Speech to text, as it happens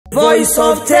voice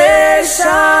of tertiary.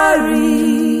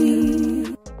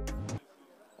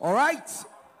 All right.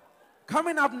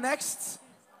 Coming up next,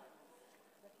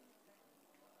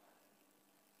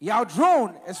 Yhaw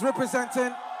Drone is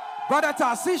representing Brother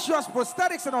Tarcisius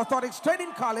Prosthetics and Orthotics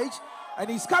Training College, and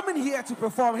he's coming here to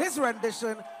perform his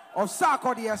rendition of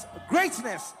Sarkodie'S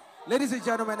Greatness. Ladies and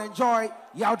gentlemen, enjoy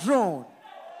Yhaw Drone.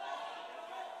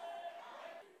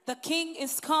 The King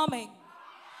is coming.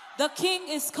 The King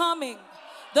is coming.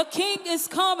 The King is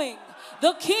coming.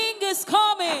 The King is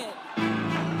coming.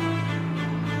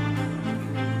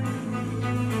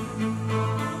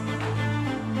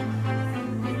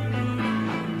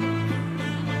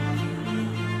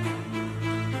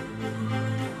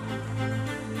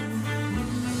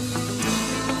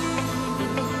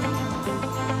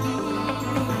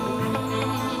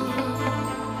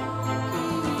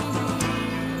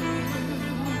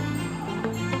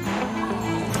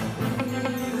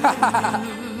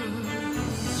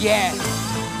 Yeah.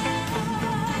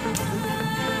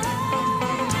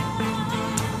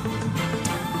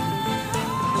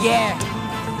 Yeah.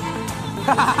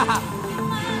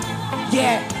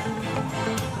 Yeah.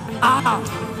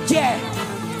 Yeah.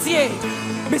 See,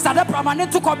 Mr. The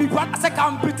permanent to come brother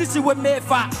second British with me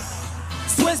fa.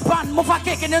 Swiss band move a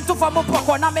cake and into for my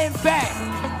pocket na main fair.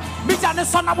 Me and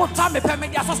son about time me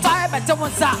permit ya so style better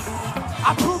one sa.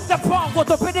 I prove the point with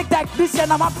the predict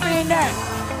technician I'm a trainer.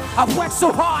 I've worked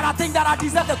so hard, I think that I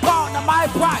deserve the crown and my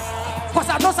pride. Cause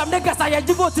I know some niggas I had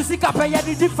to go to seek up and yet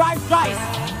they define price.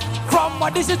 From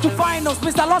audition to finals,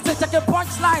 Mr. Lawson taking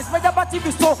punchlines. Major TV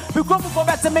store, we go for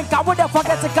better make I wouldn't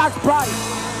forget the cash prize.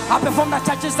 I perform at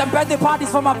churches and birthday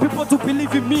parties for my people to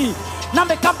believe in me. Now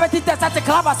my competitors at the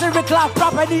club, I say we club,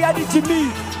 property editing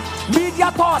me.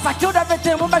 Media tours, I killed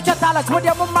everything, we make your talents. When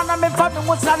your man and my family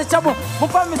was on the channel,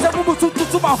 my family said we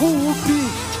to my who would be.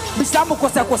 Mr.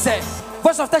 Mukose.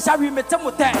 Voice of the Shari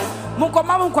Metemote,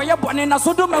 Munkomamunkoya Bonina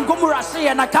Sodom and Gomurashi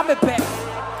and I come a pet.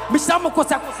 Mr.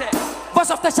 Mukose,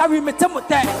 voice of the Shari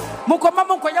Metemote,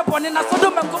 Munkomamunkoya Bonina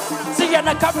Sodom and Gomurashi and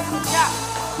I come a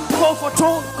go for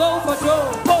throne, go for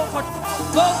throne, go for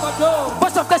throne.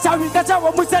 Voice of the Shari, that's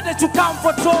how we said that you come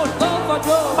for throne, go for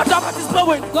throne. My trumpet is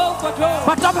blowing, go for throne.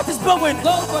 My trumpet is blowing,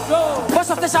 go for throne. Voice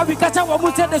of the Shari, that's how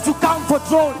we said that you come for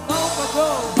throne, go for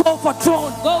throne. Go for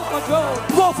throne, go for throne,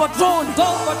 go for throne, go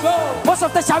for throne. Most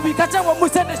of the Shawi catch when we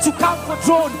said that you come for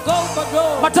throne, go for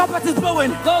throne. My trumpet is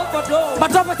blowing, go for throne. My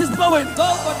trumpet is blowing,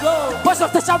 go for throne. Most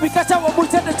of the Shawi catch when we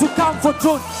said that you come for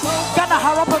throne. Gana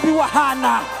harapa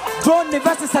biwahana, drone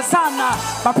versus Sasana.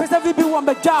 My president be one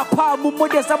bejapa,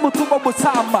 mumode samutumo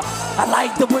musama. I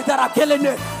like the way that I'm killing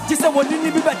it. Just one in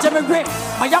the Jimmy.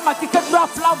 My yama kick a drop,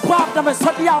 flap, pop, number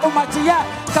 20 out of my chair.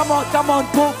 Come on,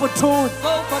 go for throne,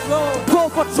 go for throne, go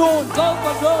for throne, go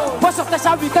for throne. Most of the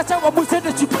Shawi catch when we said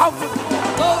that you come for throne,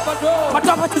 go for throne. My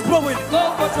trumpet is blowing,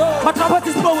 go for throne. My trumpet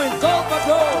is blowing, go for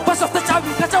throne. Most of the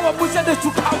Shawi catch when we said that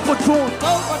you come for throne,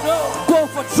 go for throne, go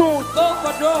for throne, go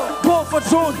for throne, go for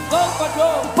throne, go for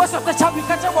throne. Most of the Shawi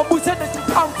catch when we said that you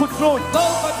come for throne, go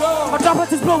for throne. My trumpet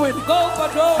is blowing, go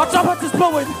for throne. My trumpet is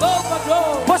blowing, go for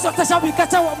throne. Most of the Shawi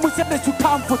catch when we said that you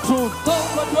come for throne, go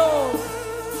for throne.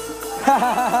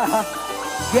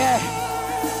 Yeah.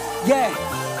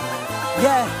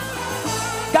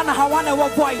 Ghana Hawana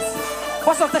what voice.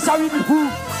 What's of the Shari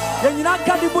Boo? Then you not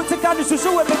can't put the candy to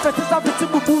show a better to stop the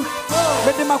Tibu.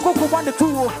 But the Makoko won the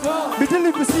two. We didn't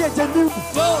even see a genu.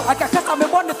 I can cut me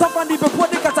on the top and before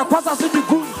they got a process to the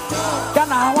good.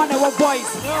 Ghana Hawana what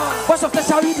voice. What's of the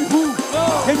Shari Boo?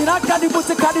 Then you not can't put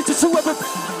the candy to show a better.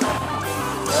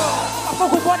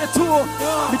 Who bought the tour?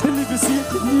 We didn't even see it.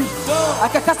 I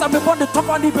can cast me on the top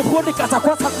and before they got a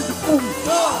process to the boom.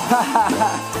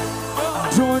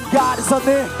 June God is on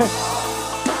there.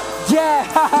 Yeah.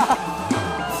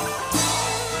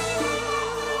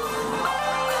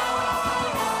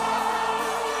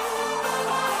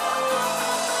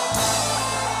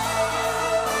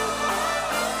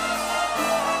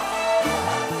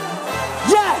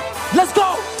 Yeah, let's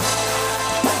go.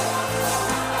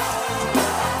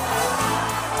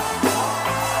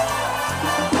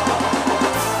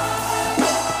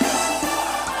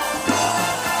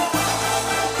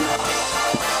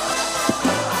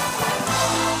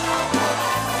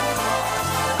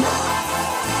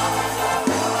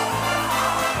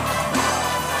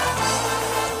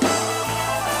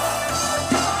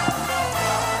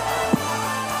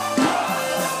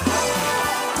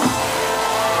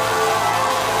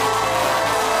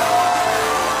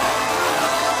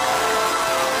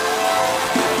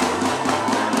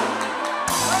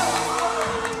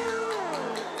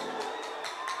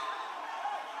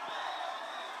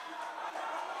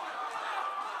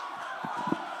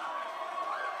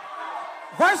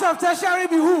 Voice of tertiary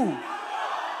be who?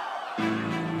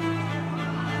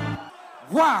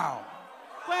 Wow.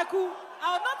 Kweku,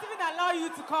 I will not even allow you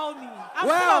to call me. I'm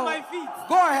Well, still on my feet.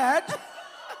 Go ahead.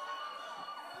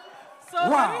 So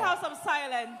Wow. can we have some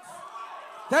silence?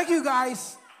 Thank you,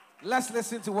 guys. Let's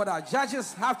listen to what our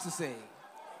judges have to say.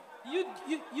 You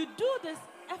do this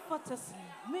effortlessly.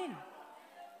 I mean,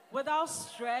 without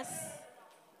stress,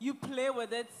 you play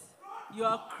with it. You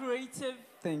are creative.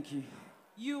 Thank you.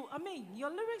 Your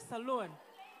lyrics alone.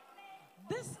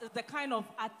 This is the kind of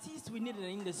artist we need in the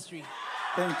industry.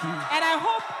 Thank you. And I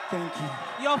hope Thank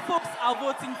you. your folks are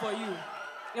voting for you.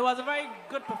 It was a very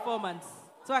good performance.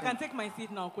 So I can take my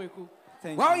seat now, Kweku.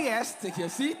 Thank Well, you. yes, take your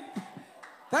seat.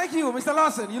 Thank you, Mr.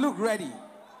 Lawson. You look ready.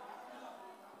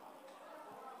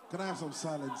 Can I have some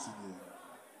silence in here?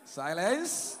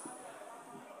 Silence.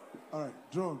 All right,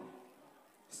 Drone,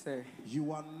 Sir,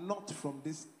 you are not from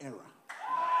this era.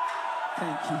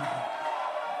 thank you.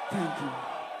 Thank you.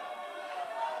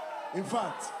 In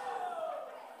fact,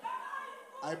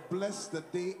 I bless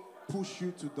that they push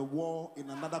you to the wall in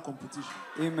another competition.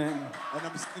 Amen. And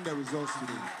I'm seeing the results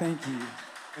today. Thank you.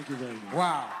 Thank you very much.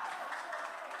 Wow.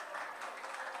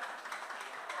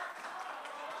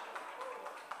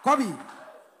 Kobe.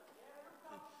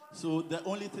 So the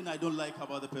only thing I don't like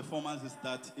about the performance is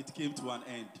that it came to an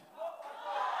end.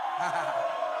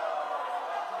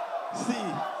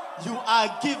 See, you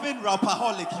are giving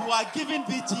Rapaholic, you are giving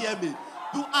BGMA,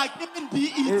 you are giving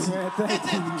BET. Amen. Thank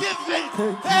It you. is giving.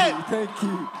 Thank Hey, you. Thank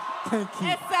you. Thank you.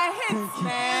 It's a hit,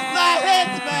 man. it's a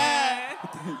hit, man.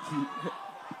 Thank you.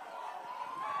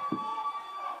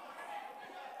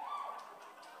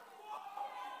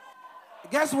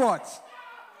 Guess what?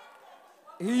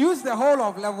 He used the whole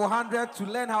of level 100 to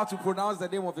learn how to pronounce the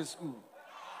name of his school.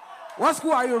 What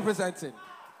school are you representing?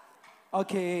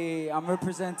 Okay, I'm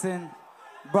representing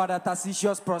Brother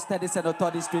Tarcisius Prosthetics and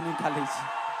Orthotics Training College.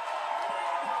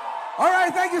 All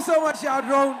right, thank you so much,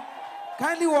 Yadron.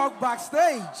 Kindly walk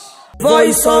backstage.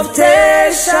 Voice of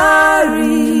Tertiary.